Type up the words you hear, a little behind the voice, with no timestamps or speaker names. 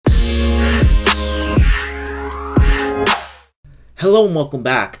Hello and welcome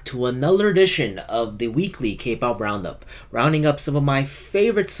back to another edition of the weekly K-pop roundup, rounding up some of my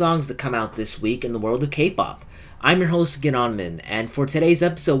favorite songs that come out this week in the world of K-pop. I'm your host Ginonmin, and for today's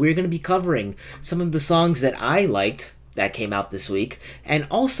episode we're going to be covering some of the songs that I liked that came out this week, and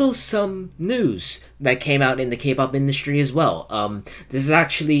also some news that came out in the K-pop industry as well. This is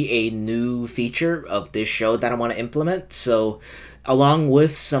actually a new feature of this show that I want to implement, so along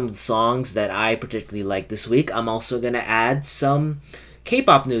with some songs that I particularly like this week, I'm also going to add some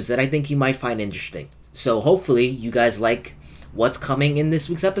K-pop news that I think you might find interesting. So hopefully you guys like what's coming in this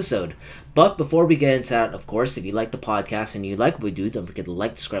week's episode. But before we get into that, of course, if you like the podcast and you like what we do, don't forget to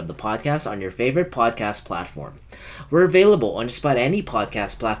like, subscribe to the podcast on your favorite podcast platform. We're available on just about any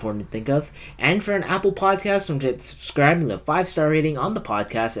podcast platform you think of, and for an Apple podcast, don't forget to subscribe and leave a 5-star rating on the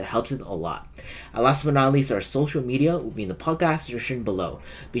podcast. It helps it a lot. And last but not least, our social media will be in the podcast description below.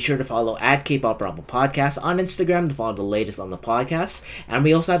 Be sure to follow at K-Pop Rumble Podcast on Instagram to follow the latest on the podcast. And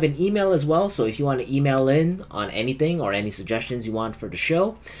we also have an email as well, so if you want to email in on anything or any suggestions you want for the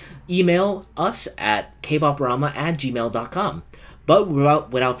show, email us at kpoprama@gmail.com. But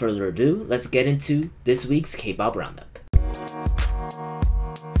without further ado, let's get into this week's K-Pop Roundup.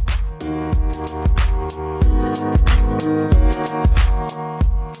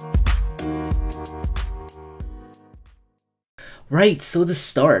 Right, so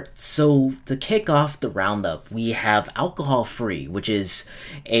to kick off the roundup, we have Alcohol Free, which is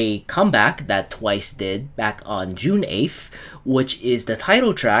a comeback that Twice did back on June 8th, which is the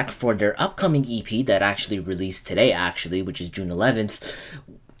title track for their upcoming EP that actually released today, which is June 11th,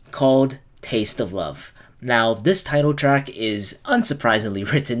 called Taste of Love. Now, this title track is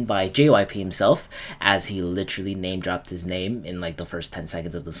unsurprisingly written by JYP himself, as he literally name-dropped his name in like the first 10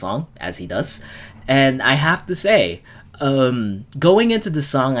 seconds of the song, as he does. And I have to say, going into the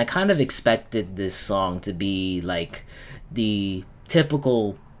song, I kind of expected this song to be like the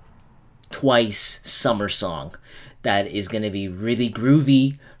typical Twice summer song that is going to be really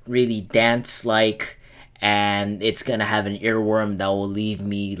groovy, really dance-like, and it's going to have an earworm that will leave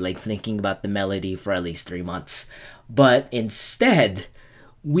me like thinking about the melody for at least 3 months. But instead,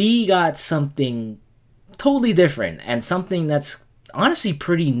 we got something totally different, and something that's honestly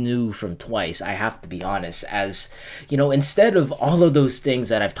pretty new from Twice, I have to be honest, as you know, instead of all of those things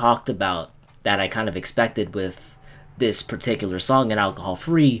that I've talked about that I kind of expected with this particular song and Alcohol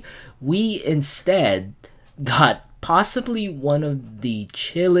Free, we instead got possibly one of the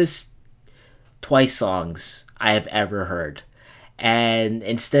chillest Twice songs I have ever heard. And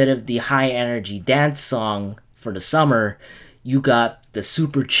instead of the high energy dance song for the summer, you got the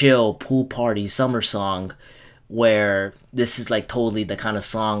super chill pool party summer song, where this is like totally the kind of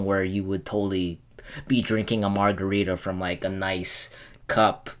song where you would totally be drinking a margarita from like a nice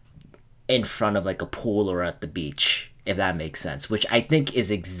cup in front of like a pool or at the beach, if that makes sense, which I think is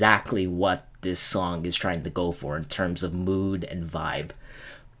exactly what this song is trying to go for in terms of mood and vibe.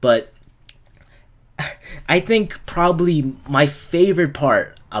 But I think probably my favorite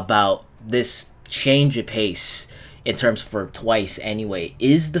part about this change of pace, in terms for Twice anyway,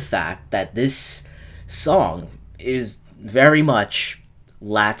 is the fact that this song is very much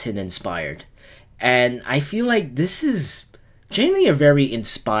Latin inspired. And I feel like this is genuinely a very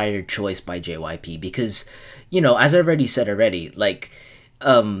inspired choice by JYP because, you know, as I've already said like,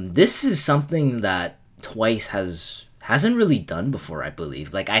 this is something that Twice hasn't really done before, I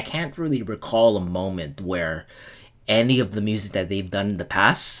believe. Like, I can't really recall a moment where any of the music that they've done in the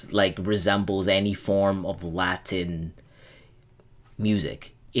past, like, resembles any form of Latin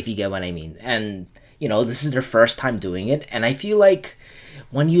music, if you get what I mean. And you know, this is their first time doing it, and I feel like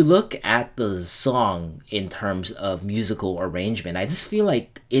when you look at the song in terms of musical arrangement, I just feel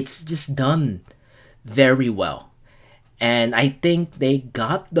like it's just done very well. And I think they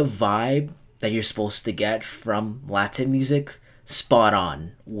got the vibe that you're supposed to get from Latin music spot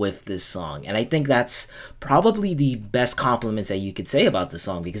on with this song. And I think that's probably the best compliments that you could say about the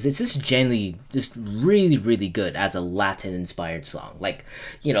song, because it's just genuinely just really, really good as a Latin inspired song. Like,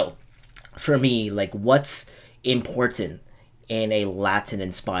 you know, for me, like, what's important in a Latin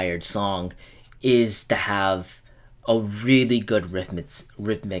inspired song is to have a really good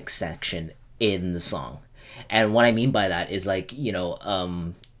rhythmic section in the song. And what I mean by that is, like, you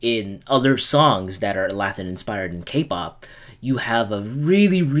know, in other songs that are Latin inspired in K-pop, you have a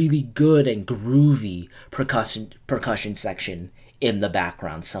really, really good and groovy percussion section in the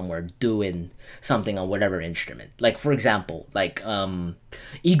background somewhere doing something on whatever instrument. Like, for example, like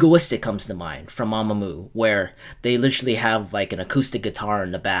Egoistic comes to mind from Mamamoo, where they literally have like an acoustic guitar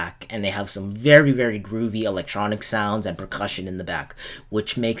in the back and they have some very, very groovy electronic sounds and percussion in the back,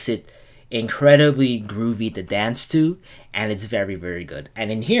 which makes it incredibly groovy to dance to, and it's very, very good.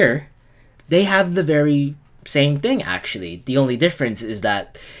 And in here, they have the very same thing actually. The only difference is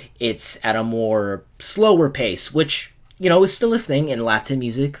that it's at a more slower pace, which, is still a thing in Latin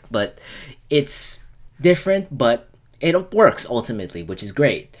music, but it's different, but it works ultimately, which is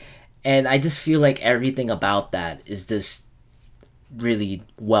great. And I just feel like everything about that is just really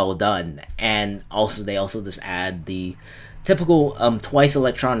well done. And also they also just add the typical twice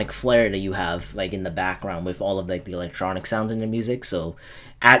electronic flair that you have like in the background with all of like the electronic sounds in the music. So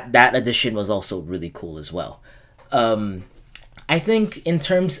at that addition was also really cool as well. I think in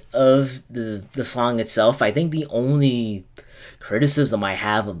terms of the song itself, I think the only criticism I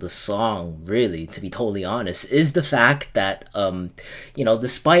have of the song, really, to be totally honest, is the fact that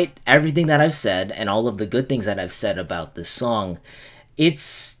despite everything that I've said and all of the good things that I've said about this song,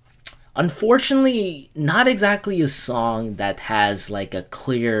 it's unfortunately not exactly a song that has like a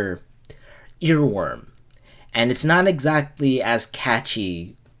clear earworm, and it's not exactly as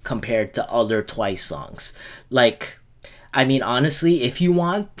catchy compared to other Twice songs. Like, I mean, honestly, if you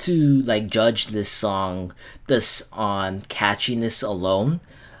want to like judge this song this on catchiness alone,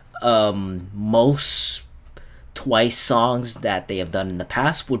 most Twice songs that they have done in the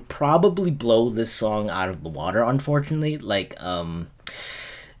past would probably blow this song out of the water. Unfortunately, there's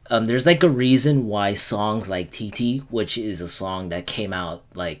like a reason why songs like TT, which is a song that came out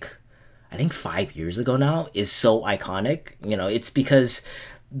like I think 5 years ago now, is so iconic. It's because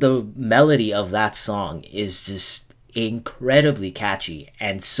the melody of that song is just incredibly catchy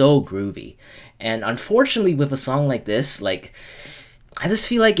and so groovy. And unfortunately, with a song like this, like, I just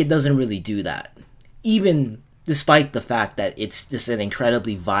feel like it doesn't really do that. Even despite the fact that it's just an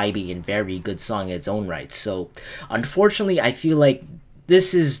incredibly vibey and very good song in its own right. So, unfortunately, I feel like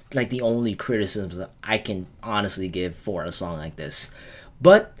this is like the only criticism that I can honestly give for a song like this.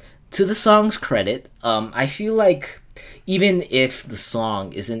 But to the song's credit, I feel like even if the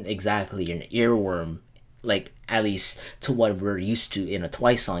song isn't exactly an earworm, like at least to what we're used to in a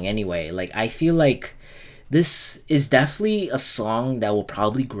Twice song anyway, like I feel like this is definitely a song that will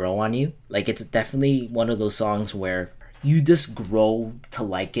probably grow on you. Like it's definitely one of those songs where you just grow to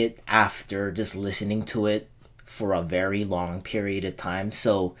like it after just listening to it for a very long period of time.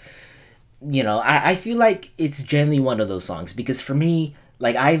 So, I feel like it's generally one of those songs because for me,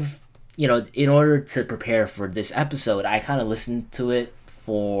 like in order to prepare for this episode, I kind of listened to it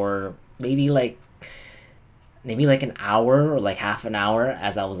for maybe like an hour or like half an hour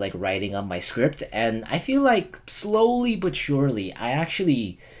as I was like writing up my script, and I feel like slowly but surely I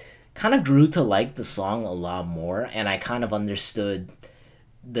actually kind of grew to like the song a lot more, and I kind of understood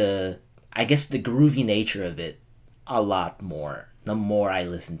the I guess the groovy nature of it a lot more the more I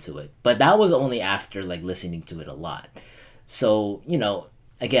listened to it. But that was only after like listening to it a lot. So,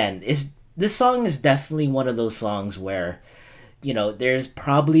 again, this song is definitely one of those songs where, there's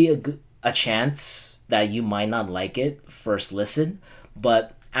probably a chance that you might not like it first listen,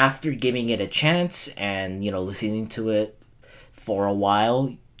 but after giving it a chance and, listening to it for a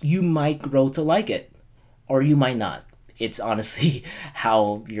while, you might grow to like it, or you might not. It's honestly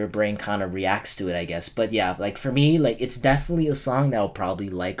how your brain kind of reacts to it, I guess. But yeah, like for me, like it's definitely a song that I'll probably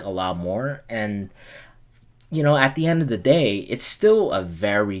like a lot more. And at the end of the day, it's still a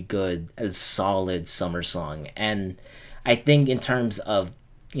very good, a solid summer song. And I think in terms of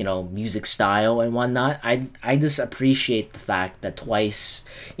music style and whatnot, I just appreciate the fact that Twice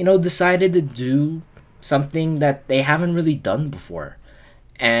decided to do something that they haven't really done before.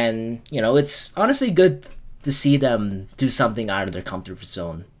 And it's honestly good to see them do something out of their comfort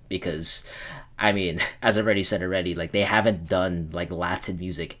zone, because I mean, as I've already said, like they haven't done like Latin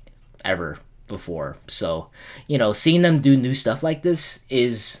music ever before. So seeing them do new stuff like this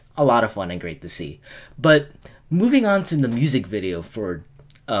is a lot of fun and great to see. But moving on to the music video for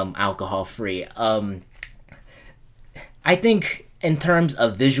Alcohol Free, I think in terms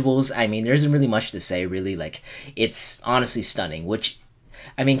of visuals, I mean, there isn't really much to say, really. Like, it's honestly stunning, which,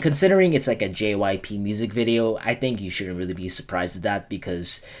 I mean, considering it's like a JYP music video, I think you shouldn't really be surprised at that,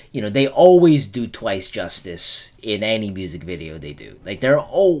 because, they always do Twice justice in any music video they do. Like, they're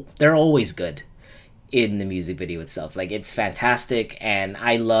always good in the music video itself. Like, it's fantastic, and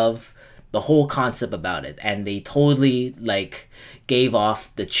I love the whole concept about it, and they totally, like, gave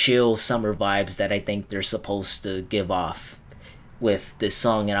off the chill summer vibes that I think they're supposed to give off with this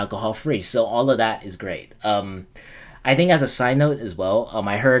song in Alcohol Free. So all of that is great. I think as a side note as well,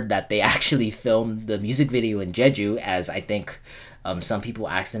 I heard that they actually filmed the music video in Jeju, as I think some people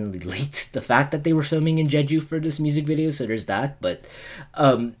accidentally leaked the fact that they were filming in Jeju for this music video. So there's that. But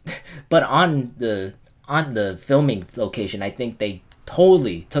on the filming location, I think they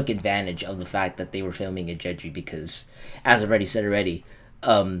totally took advantage of the fact that they were filming in Jeju because, as I've already said already,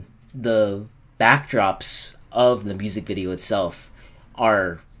 the backdrops of the music video itself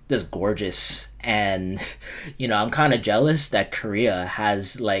are just gorgeous. And I'm kind of jealous that Korea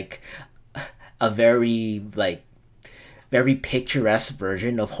has like a very picturesque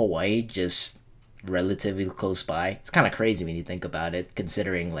version of Hawaii just relatively close by. It's kind of crazy when you think about it,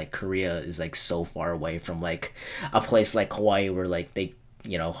 considering like Korea is like so far away from like a place like Hawaii where like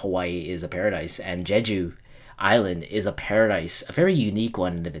Hawaii is a paradise and Jeju Island is a paradise, a very unique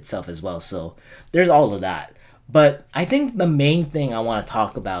one in of itself as well. So there's all of that. But I think the main thing I want to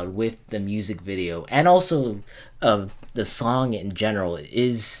talk about with the music video and also the song in general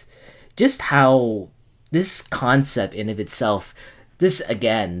is just how this concept in of itself, this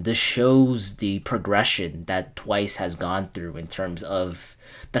shows the progression that Twice has gone through in terms of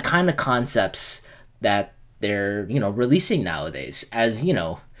the kind of concepts that they're releasing nowadays. As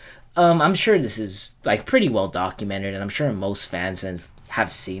I'm sure this is like pretty well documented, and I'm sure most fans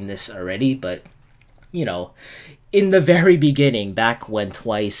have seen this already. But you know, in the very beginning, back when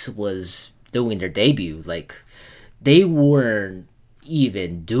Twice was doing their debut, like they weren't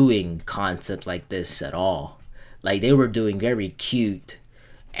even doing concepts like this at all. Like they were doing very cute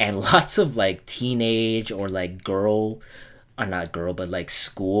and lots of like teenage or like girl or not girl but like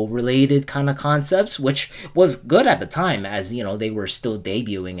school related kind of concepts, which was good at the time, as they were still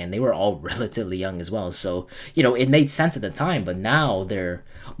debuting and they were all relatively young as well. So it made sense at the time, but now they're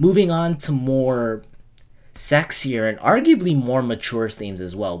moving on to more sexier and arguably more mature themes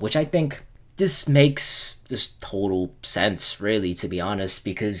as well, which I think this makes just total sense, really, to be honest,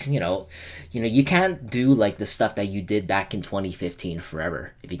 because you can't do like the stuff that you did back in 2015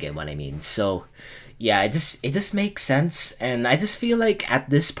 forever, if you get what I mean. So yeah, it just makes sense, and I just feel like at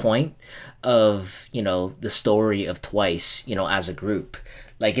this point of the story of Twice, as a group,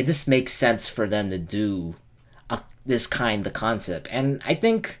 like it just makes sense for them to do this kind of concept. And I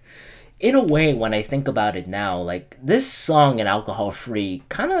think in a way, when I think about it now, like this song in Alcohol Free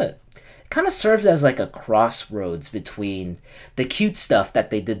kind of serves as like a crossroads between the cute stuff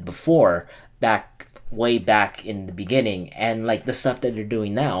that they did before, back way back in the beginning, and like the stuff that they're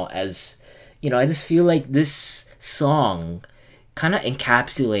doing now. As I just feel like this song kind of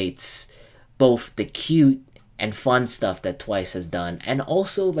encapsulates both the cute and fun stuff that Twice has done, and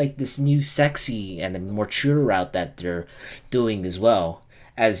also like this new sexy and the more mature route that they're doing as well.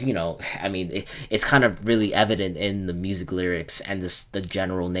 As I mean, it's kind of really evident in the music lyrics and the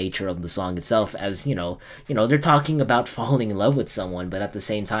general nature of the song itself. As they're talking about falling in love with someone, but at the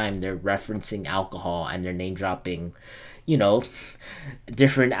same time they're referencing alcohol and they're name dropping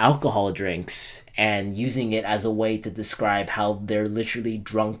different alcohol drinks and using it as a way to describe how they're literally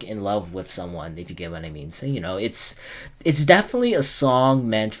drunk in love with someone, if you get what I mean. So it's definitely a song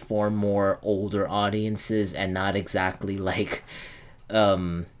meant for more older audiences and not exactly like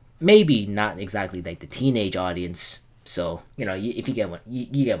maybe not exactly like the teenage audience. So if you get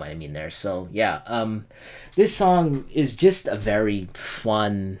you get what I mean there. So yeah, this song is just a very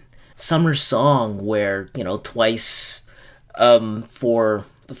fun summer song where Twice, for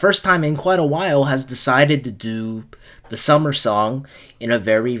the first time in quite a while, has decided to do the summer song in a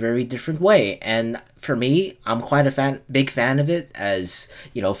very, very different way. And for me, I'm quite a big fan of it. As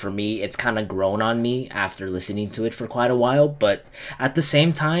for me, it's kind of grown on me after listening to it for quite a while. But at the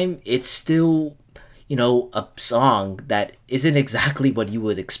same time, it's still a song that isn't exactly what you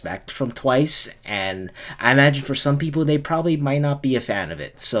would expect from Twice, and I imagine for some people they probably might not be a fan of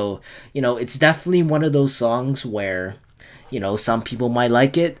it. So it's definitely one of those songs where some people might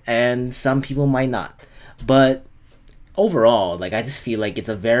like it and some people might not. But overall, like I just feel like it's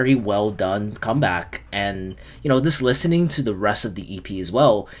a very well done comeback, and just listening to the rest of the EP as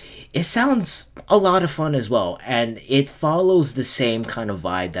well, it sounds a lot of fun as well, and it follows the same kind of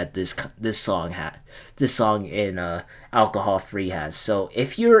vibe that this song in Alcohol Free has. So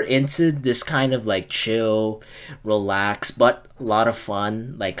if you're into this kind of like chill, relax, but a lot of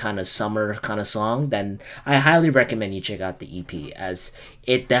fun, like kind of summer kind of song, then I highly recommend you check out the EP, as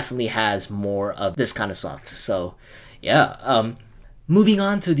it definitely has more of this kind of stuff. So yeah, moving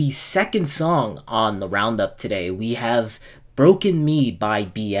on to the second song on the roundup today, we have Broken Me by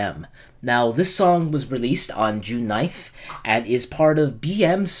BM. Now, this song was released on June 9th and is part of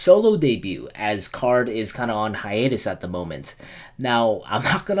BM's solo debut, as Card is kind of on hiatus at the moment. Now, I'm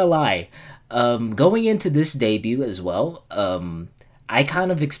not gonna lie, going into this debut as well, I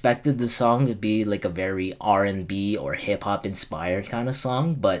kind of expected the song to be like a very R&B or hip-hop inspired kind of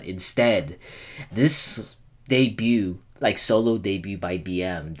song, but instead, this debut, like solo debut by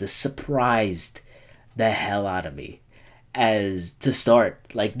BM, just surprised the hell out of me. as to start.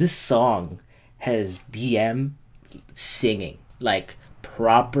 Like this song has BM singing, like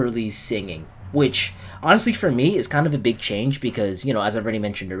properly singing, which honestly for me is kind of a big change because, as I've already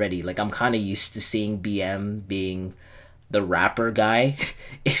mentioned already, like I'm kind of used to seeing BM being the rapper guy,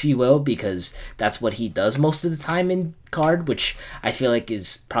 if you will, because that's what he does most of the time in Card, which I feel like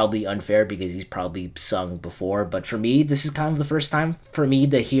is probably unfair because he's probably sung before. But for me, this is kind of the first time for me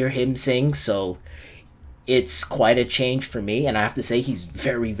to hear him sing, so it's quite a change for me, and I have to say he's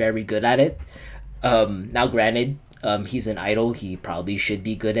very, very good at it. Now, granted, he's an idol; he probably should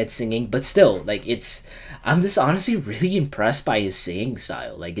be good at singing, but still, like I'm just honestly really impressed by his singing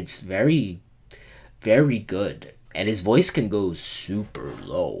style. Like it's very, very good, and his voice can go super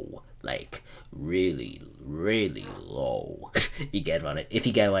low, like really, really low. If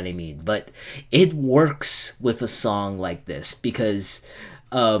you get what I mean. But it works with a song like this because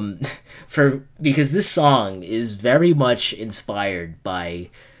um because this song is very much inspired by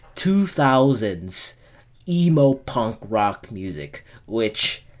 2000s emo punk rock music,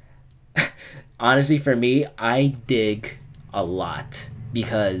 which honestly for me I dig a lot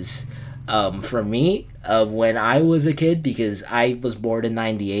because for me when I was a kid, because I was born in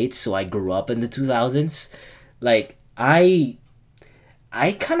 98, so I grew up in the 2000s. Like I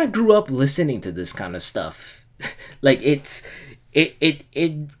kind of grew up listening to this kind of stuff. Like it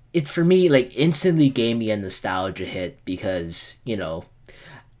for me like instantly gave me a nostalgia hit because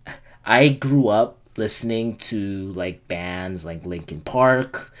I grew up listening to like bands like Linkin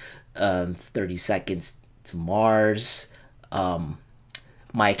Park, 30 Seconds to Mars, um,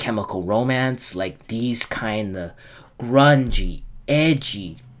 My Chemical Romance, like these kind of grungy,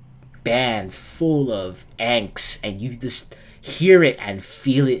 edgy bands full of angst, and you just hear it and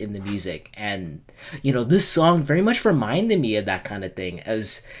feel it in the music. And this song very much reminded me of that kind of thing,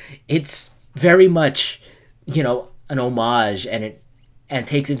 as it's very much an homage, and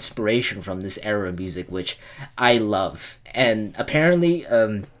takes inspiration from this era of music, which I love. And apparently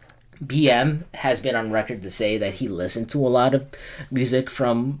BM has been on record to say that he listened to a lot of music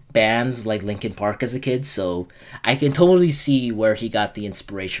from bands like Linkin Park as a kid, so I can totally see where he got the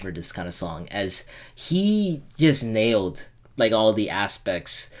inspiration for this kind of song, as he just nailed like all the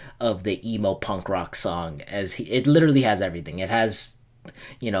aspects of the emo punk rock song, as it literally has everything. It has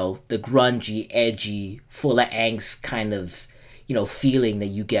the grungy, edgy, full of angst kind of feeling that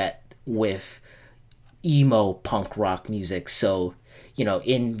you get with emo punk rock music. So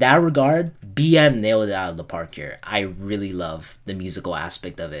in that regard, BM nailed it out of the park here. I really love the musical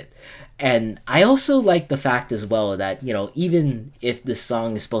aspect of it. And I also like the fact as well that, even if this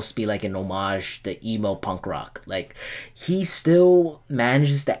song is supposed to be like an homage to emo punk rock, like he still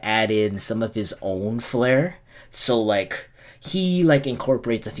manages to add in some of his own flair. So like he like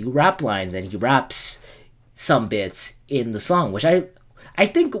incorporates a few rap lines, and he raps some bits in the song, which I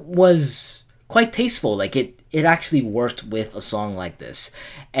think was quite tasteful. Like it actually worked with a song like this,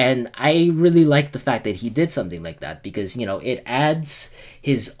 and I really like the fact that he did something like that because it adds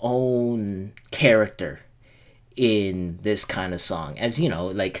his own character in this kind of song. As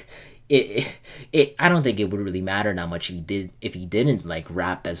like it I don't think it would really matter that much if he didn't like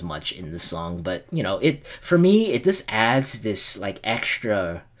rap as much in the song, but it for me it just adds this like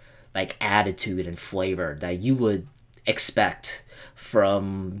extra like attitude and flavor that you would expect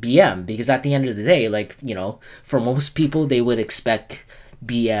from BM, because at the end of the day, like for most people they would expect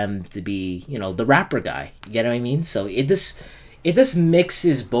BM to be the rapper guy. You get what I mean? So it just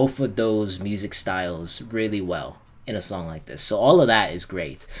mixes both of those music styles really well in a song like this. So all of that is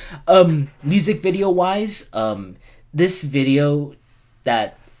great. Music video wise, this video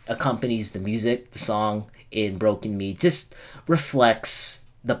that accompanies the song in Broken Me just reflects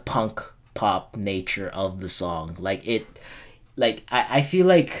the punk pop nature of the song. I feel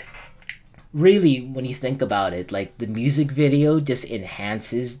like really when you think about it, like the music video just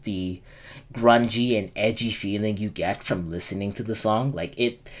enhances the grungy and edgy feeling you get from listening to the song. Like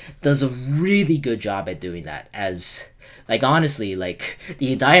it does a really good job at doing that, as like honestly like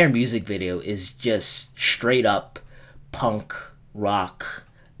the entire music video is just straight up punk rock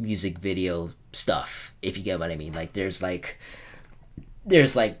music video stuff, if you get what I mean. Like there's like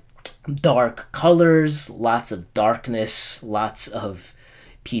dark colors, lots of darkness, lots of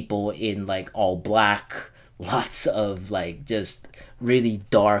people in like all black, lots of like just really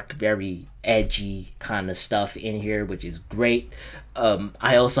dark, very edgy kind of stuff in here, which is great.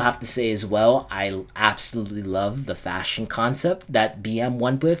 I also have to say as well, I absolutely love the fashion concept that BM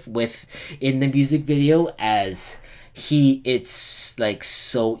went with in the music video, as it's like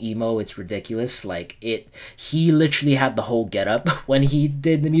so emo, it's ridiculous. Like he literally had the whole get up when he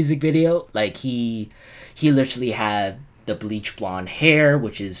did the music video. Like he literally had the bleach blonde hair,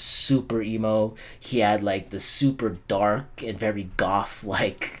 which is super emo. He had like the super dark and very goth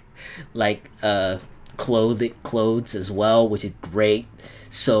like clothes as well, which is great.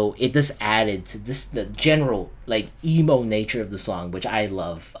 So it just added to this the general like emo nature of the song, which I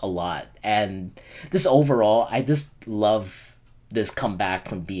love a lot. And this overall, I just love this comeback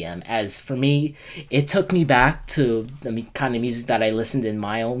from BM. As for me, it took me back to the kind of music that I listened in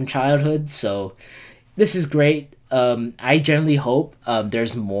my own childhood. So this is great. I generally hope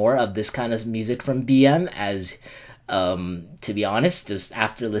there's more of this kind of music from BM. As to be honest, just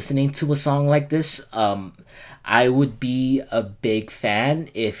after listening to a song like this, I would be a big fan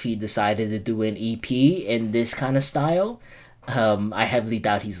if he decided to do an EP in this kind of style. I heavily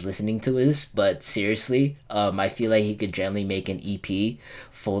doubt he's listening to this, but seriously, I feel like he could generally make an EP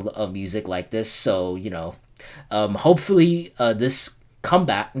full of music like this. So, hopefully, this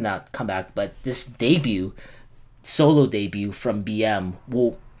comeback, not comeback, but this solo debut from BM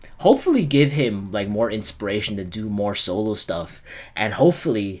will hopefully give him like more inspiration to do more solo stuff, and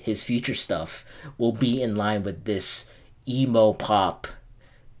hopefully his future stuff will be in line with this emo pop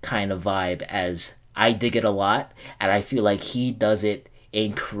kind of vibe, as I dig it a lot and I feel like he does it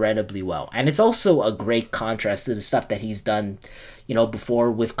incredibly well. And it's also a great contrast to the stuff that he's done,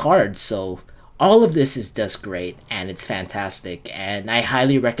 before with Cards. So all of this is just great and it's fantastic, and I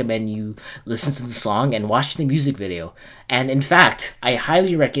highly recommend you listen to the song and watch the music video. And in fact, I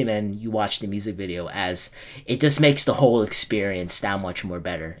highly recommend you watch the music video, as it just makes the whole experience that much more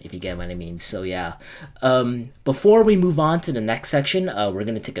better, if you get what I mean. So yeah, before we move on to the next section, we're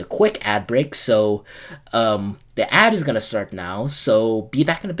gonna take a quick ad break. So the ad is gonna start now, so be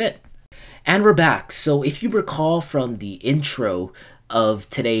back in a bit. And we're back. So if you recall from the intro of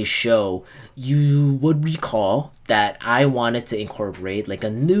today's show, you would recall that I wanted to incorporate like a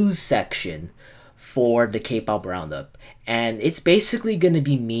news section for the K-pop roundup. And it's basically going to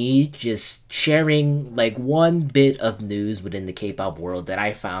be me just sharing like one bit of news within the K-pop world that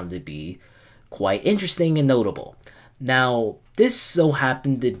I found to be quite interesting and notable. Now, this so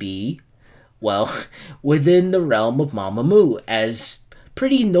happened to be, well, within the realm of Mamamoo, as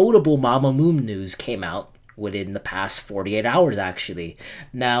pretty notable Mamamoo news came out within the past 48 hours, actually.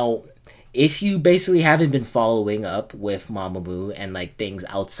 Now, if you basically haven't been following up with Mamamoo and like things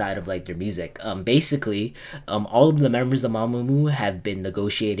outside of like their music, basically, all of the members of Mamamoo have been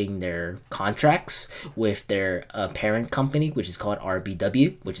negotiating their contracts with their parent company, which is called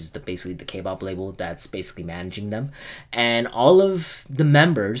RBW, which is basically the K-pop label that's basically managing them. And all of the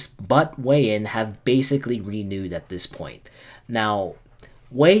members, but Whein, have basically renewed at this point. Now,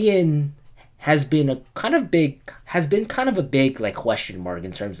 Whein has been kind of a big like question mark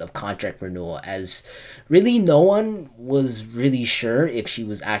in terms of contract renewal, as really no one was really sure if she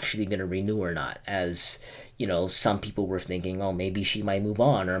was actually going to renew or not. As some people were thinking, oh, maybe she might move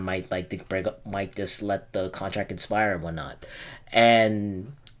on, or might just let the contract expire and whatnot.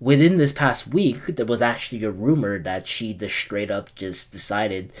 And within this past week, there was actually a rumor that she just straight up just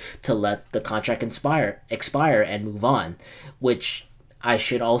decided to let the contract expire and move on, which I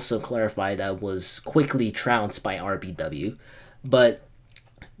should also clarify that was quickly trounced by RBW. But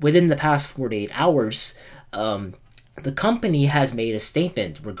within the past 48 hours, the company has made a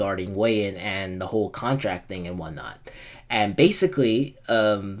statement regarding Whein and the whole contract thing and whatnot. And basically,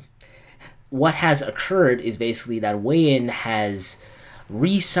 what has occurred is basically that Whein has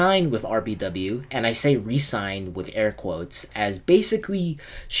re-signed with RBW, and I say re-signed with air quotes, as basically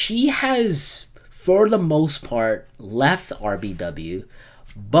she has, for the most part, left RBW,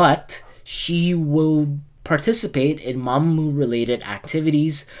 but she will participate in Mamamoo related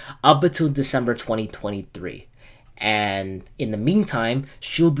activities up until December 2023. And in the meantime,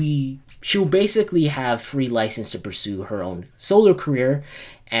 she'll basically have free license to pursue her own solo career,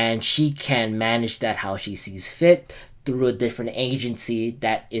 and she can manage that how she sees fit through a different agency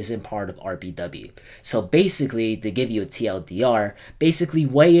that isn't part of RBW. So basically, to give you a TLDR, basically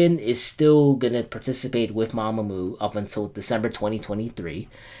Whein is still gonna participate with Mamamoo up until December 2023,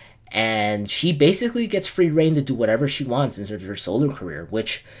 and she basically gets free reign to do whatever she wants in terms of her solo career,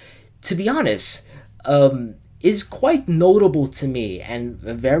 which, to be honest, is quite notable to me, and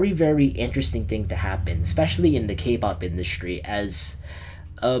a very, very interesting thing to happen, especially in the K-pop industry, as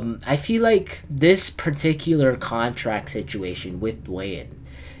I feel like this particular contract situation with Whein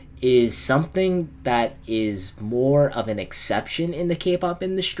is something that is more of an exception in the K-pop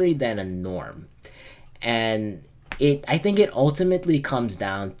industry than a norm. And I think it ultimately comes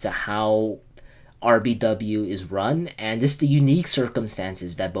down to how RBW is run, and just the unique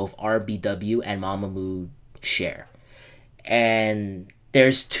circumstances that both RBW and Mamamoo share. And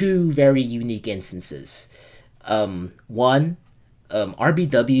there's two very unique instances. One,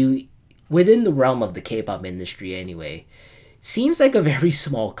 RBW, within the realm of the K-pop industry anyway, seems like a very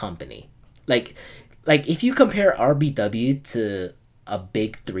small company. Like, like if you compare RBW to a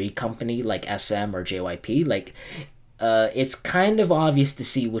big three company like SM or JYP, like it's kind of obvious to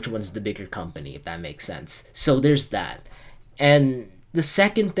see which one's the bigger company, if that makes sense. So there's that. And the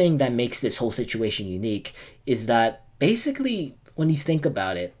second thing that makes this whole situation unique is that basically, when you think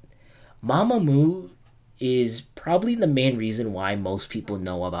about it, Mamamoo is probably the main reason why most people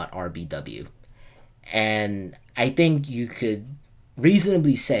know about RBW. And I think you could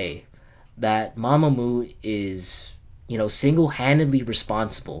reasonably say that Mamamoo is, single handedly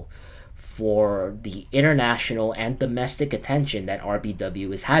responsible for the international and domestic attention that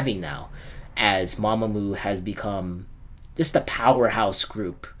RBW is having now, as Mamamoo has become just a powerhouse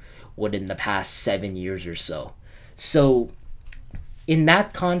group within the past 7 years or so. So, in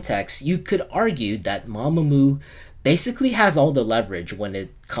that context, you could argue that Mamamoo basically has all the leverage when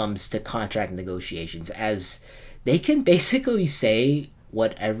it comes to contract negotiations, as they can basically say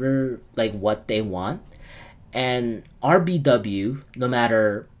whatever, like what they want, and RBW, no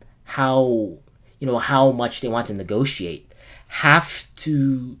matter how how much they want to negotiate, have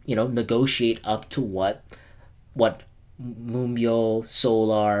to negotiate up to what Mumbyo,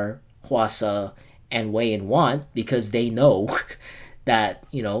 Solar, Hwasa, and Wayan want, because they know that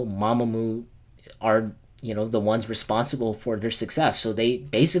Mamamoo are the ones responsible for their success. So they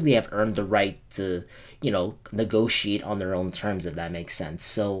basically have earned the right to negotiate on their own terms, if that makes sense.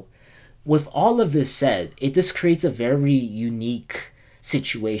 So with all of this said, it just creates a very unique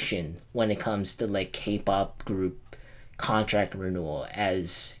situation when it comes to like K-pop group contract renewal.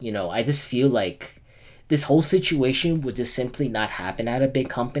 As I just feel like this whole situation would just simply not happen at a big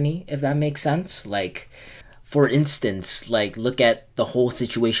company, if that makes sense. Like, for instance, like look at the whole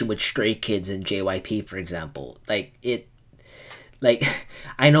situation with Stray Kids and JYP, for example. Like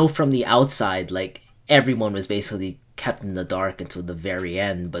I know from the outside, like everyone was basically kept in the dark until the very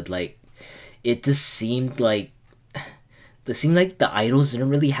end, but like it just seemed like the idols didn't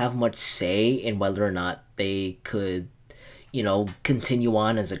really have much say in whether or not they could continue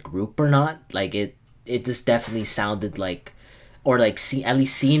on as a group or not. Like it just definitely sounded like, or like at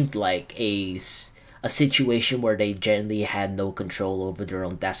least seemed like a situation where they generally had no control over their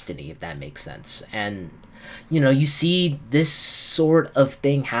own destiny, if that makes sense. And you see this sort of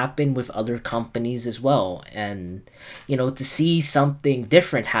thing happen with other companies as well. And to see something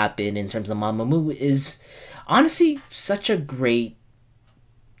different happen in terms of Mamamoo is honestly such a great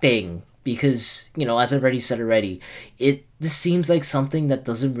thing, because as I've already said already, it this seems like something that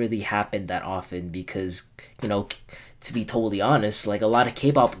doesn't really happen that often, because to be totally honest, like a lot of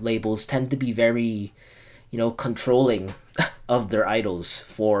K-pop labels tend to be very controlling of their idols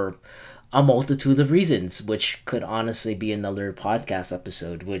for a multitude of reasons, which could honestly be another podcast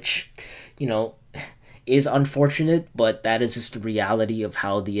episode, which is unfortunate, but that is just the reality of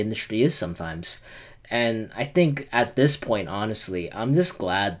how the industry is sometimes. And I think at this point, honestly, I'm just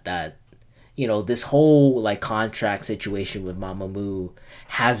glad that this whole like contract situation with Mamamoo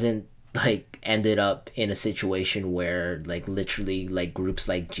hasn't like ended up in a situation where like literally like groups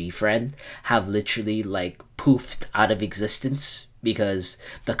like GFriend have literally like poofed out of existence because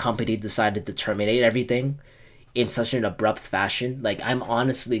the company decided to terminate everything in such an abrupt fashion. Like, I'm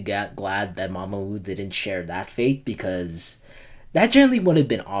honestly glad that Mamamoo didn't share that fate, because that generally would have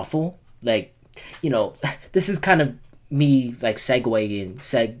been awful. Like, this is kind of me like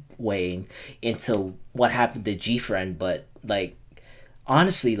segueing into what happened to GFriend, but like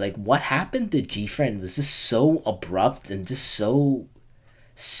honestly, like what happened to GFriend was just so abrupt and just so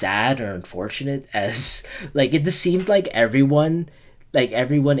sad or unfortunate, as like it just seemed like everyone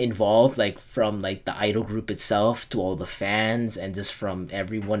involved, like from like the idol group itself to all the fans and just from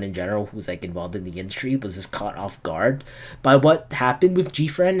everyone in general who's like involved in the industry, was just caught off guard by what happened with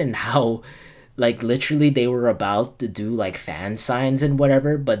GFriend, and how like literally they were about to do like fan signs and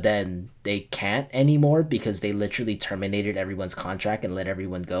whatever, but then they can't anymore because they literally terminated everyone's contract and let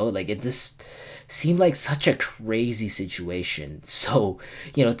everyone go. Like, it just seemed like such a crazy situation. So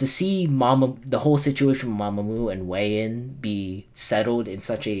to see the whole situation with Mamamoo and Wayin be settled in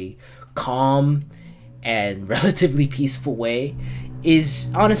such a calm and relatively peaceful way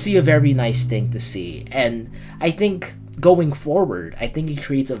is honestly a very nice thing to see. And I think going forward, I think it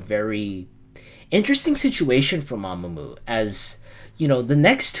creates a very interesting situation for Mamamoo, as the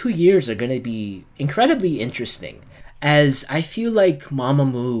next 2 years are going to be incredibly interesting, as I feel like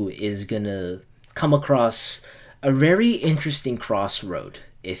Mamamoo is going to come across a very interesting crossroad,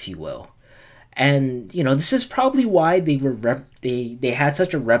 if you will, And this is probably why they had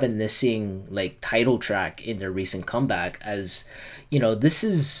such a reminiscing like title track in their recent comeback. As this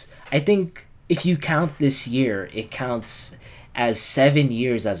is, I think, if you count this year, it counts as 7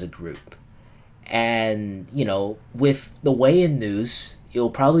 years as a group. And with the weigh-in news, it'll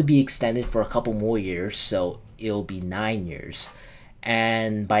probably be extended for a couple more years, so it'll be 9 years.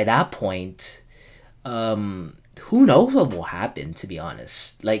 And by that point, who knows what will happen? To be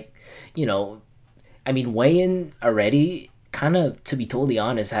honest, like, you know, I mean, weigh-in already kind of, to be totally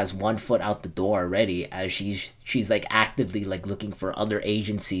honest, has one foot out the door already, as she's like actively like looking for other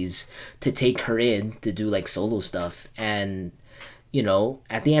agencies to take her in to do like solo stuff. And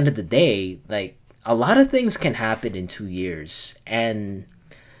at the end of the day, like, a lot of things can happen in 2 years. And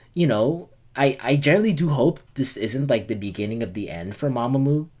I generally do hope this isn't like the beginning of the end for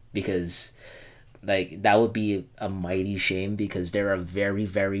Mamamoo, because like that would be a mighty shame, because they're a very,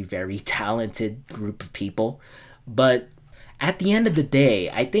 very, very talented group of people. But at the end of the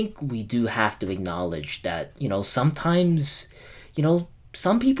day, I think we do have to acknowledge that sometimes,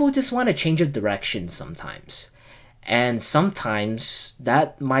 some people just want to change of direction sometimes. And sometimes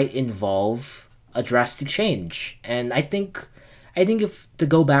that might involve a drastic change. And I think if to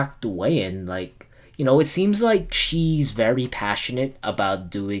go back to weigh-in, like, it seems like she's very passionate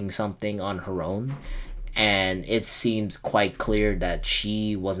about doing something on her own. And it seems quite clear that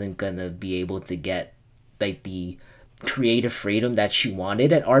she wasn't gonna be able to get like the creative freedom that she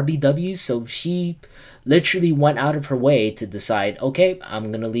wanted at RBW. So she literally went out of her way to decide, okay,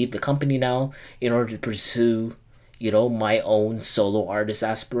 I'm gonna leave the company now in order to pursue my own solo artist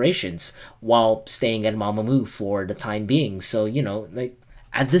aspirations while staying at Mamamoo for the time being. So, like,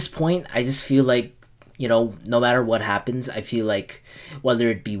 at this point, I just feel like, no matter what happens, I feel like whether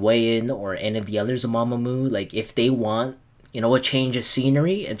it be Way In or any of the others of Mamamoo, like, if they want, a change of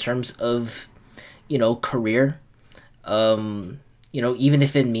scenery in terms of, career, even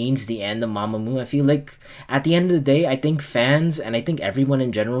if it means the end of Mamamoo, I feel like at the end of the day, I think fans and I think everyone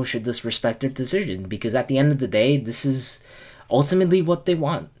in general should just respect their decision, because at the end of the day, this is ultimately what they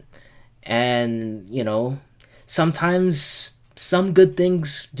want. And, sometimes some good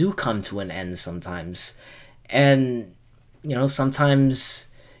things do come to an end sometimes. And, sometimes,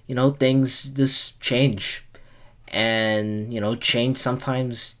 things just change. And, change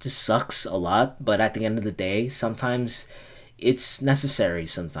sometimes just sucks a lot, but at the end of the day, sometimes it's necessary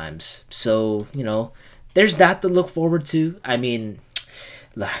sometimes. So, there's that to look forward to. I mean,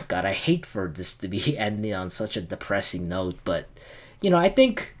 God, I hate for this to be ending on such a depressing note, but I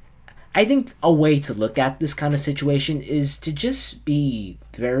think a way to look at this kind of situation is to just be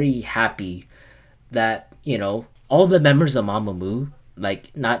very happy that, all the members of Mamamoo,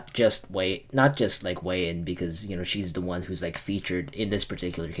 like, not just like Wei In, because she's the one who's like featured in this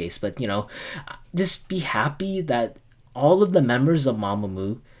particular case, but just be happy that all of the members of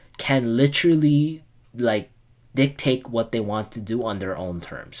Mamamoo can literally like dictate what they want to do on their own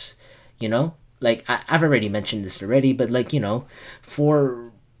terms. Like, I've already mentioned this already, but like,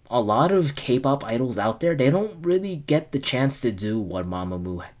 for a lot of K-pop idols out there, they don't really get the chance to do what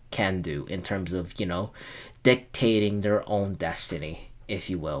Mamamoo can do in terms of, dictating their own destiny, if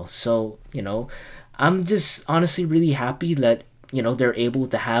you will. So, I'm just honestly really happy that, they're able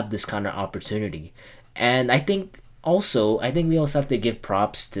to have this kind of opportunity. And I think we also have to give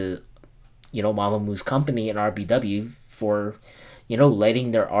props to, Mamamoo's company and RBW for,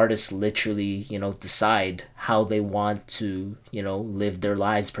 letting their artists literally, decide how they want to, live their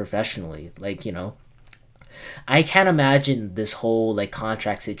lives professionally. Like, I can't imagine this whole like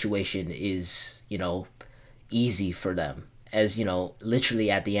contract situation is, easy for them. As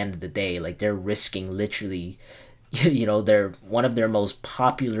literally at the end of the day, like, they're risking literally, they're one of their most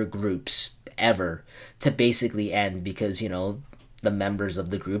popular groups ever to basically end because the members of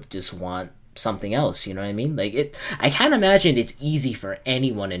the group just want something else. You know what I mean? Like, I can't imagine it's easy for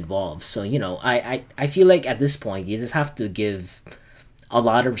anyone involved. So I feel like at this point you just have to give a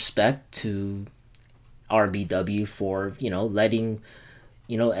lot of respect to RBW for letting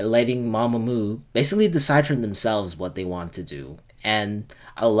Mamamoo basically decide for themselves what they want to do, and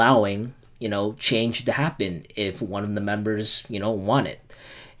allowing change to happen if one of the members want it.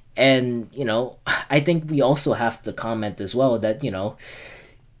 And I think we also have to comment as well that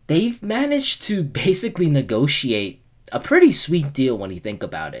they've managed to basically negotiate a pretty sweet deal when you think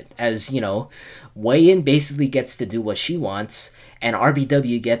about it. As Wei In basically gets to do what she wants, and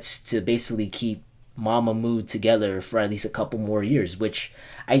RBW gets to basically keep Mamamoo together for at least a couple more years, which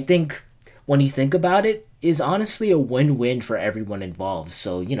I think, when you think about it, is honestly a win-win for everyone involved.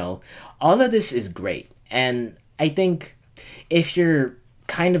 So all of this is great. And I think if you're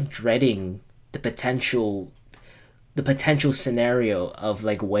kind of dreading the potential scenario of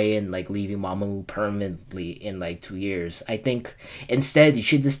like Wayne like leaving Mamamoo permanently in like 2 years. I think instead you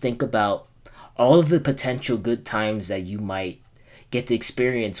should just think about all of the potential good times that you might get to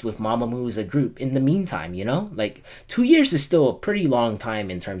experience with Mamamoo as a group in the meantime, you know? Like 2 years is still a pretty long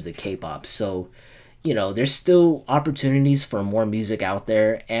time in terms of K-pop. So, there's still opportunities for more music out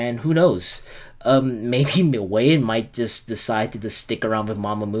there, and who knows? Maybe Wayne might just decide to just stick around with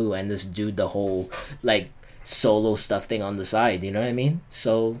Mamamoo and just do the whole like solo stuff thing on the side, you know what I mean?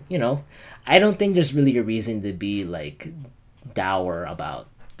 So, I don't think there's really a reason to be like dour about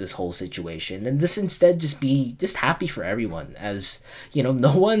this whole situation, and this instead just be just happy for everyone, as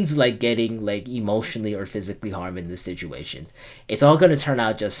no one's like getting like emotionally or physically harmed in this situation. It's all gonna turn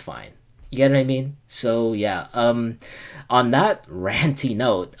out just fine. You get what I mean? So yeah, on that ranty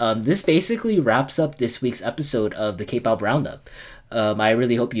note, this basically wraps up this week's episode of the K-pop Roundup. I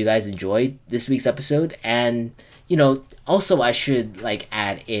really hope you guys enjoyed this week's episode, and also I should like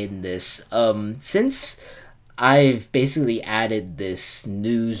add in this, since I've basically added this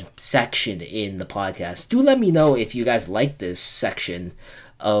news section in the podcast. Do let me know if you guys like this section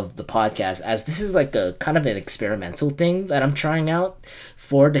of the podcast, as this is like a kind of an experimental thing that I'm trying out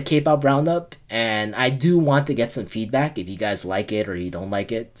for the K-pop Roundup, and I do want to get some feedback if you guys like it or you don't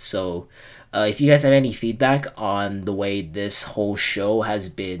like it. So if you guys have any feedback on the way this whole show has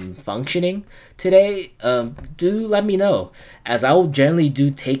been functioning today, do let me know, as I will generally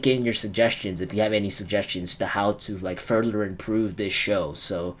do take in your suggestions if you have any suggestions to how to like further improve this show.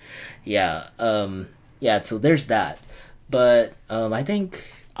 So yeah, so there's that. But I think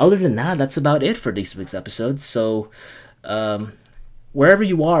other than that, that's about it for this week's episode. So wherever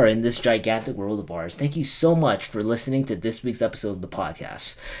you are in this gigantic world of ours, thank you so much for listening to this week's episode of the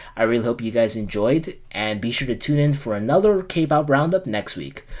podcast. I really hope you guys enjoyed, and be sure to tune in for another K-pop roundup next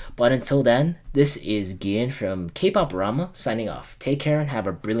week. But until then, this is Gian from K-pop Rama signing off. Take care and have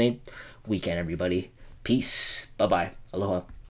a brilliant weekend, everybody. Peace. Bye-bye. Aloha.